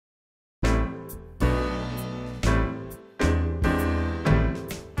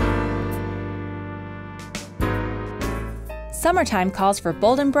Summertime calls for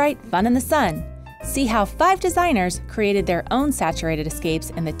bold and bright fun in the sun. See how 5 designers created their own saturated escapes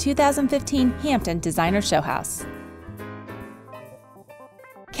in the 2015 Hampton Designer Showhouse.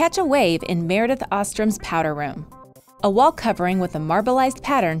 Catch a wave in Meredith Ostrom's powder room. A wall covering with a marbleized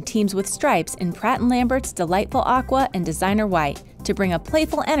pattern teams with stripes in Pratt & Lambert's delightful aqua and designer white to bring a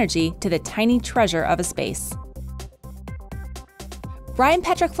playful energy to the tiny treasure of a space. Brian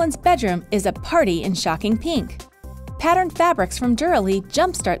Patrick Flynn's bedroom is a party in shocking pink. Patterned fabrics from Duralee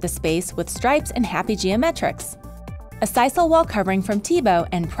jumpstart the space with stripes and happy geometrics. A sisal wall covering from Tebow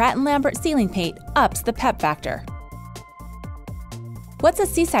and Pratt & Lambert ceiling paint ups the pep factor. What's a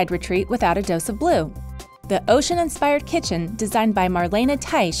seaside retreat without a dose of blue? The ocean-inspired kitchen, designed by Marlene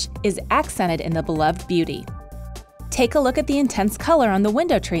Teich, is accented in the beloved beauty. Take a look at the intense color on the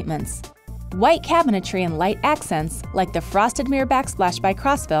window treatments. White cabinetry and light accents, like the frosted mirror backsplash by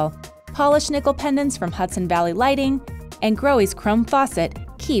Crossville, polished nickel pendants from Hudson Valley Lighting, and Growe's chrome faucet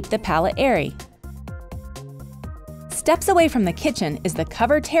keep the palette airy. Steps away from the kitchen is the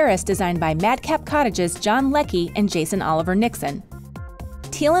covered terrace designed by Madcap Cottage's John Leckie and Jason Oliver Nixon.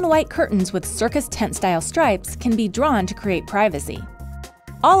 Teal and white curtains with circus tent-style stripes can be drawn to create privacy.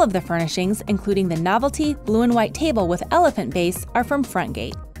 All of the furnishings, including the novelty blue and white table with elephant base, are from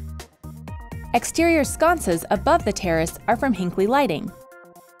Frontgate. Exterior sconces above the terrace are from Hinkley Lighting.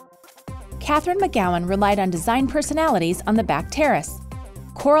 Catherine McGowan relied on design personalities on the back terrace.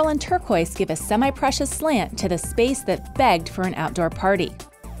 Coral and turquoise give a semi-precious slant to the space that begged for an outdoor party.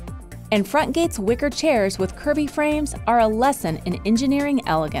 And Frontgate's wicker chairs with curvy frames are a lesson in engineering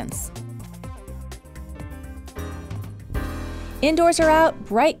elegance. Indoors or out,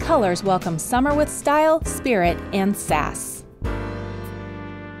 bright colors welcome summer with style, spirit, and sass.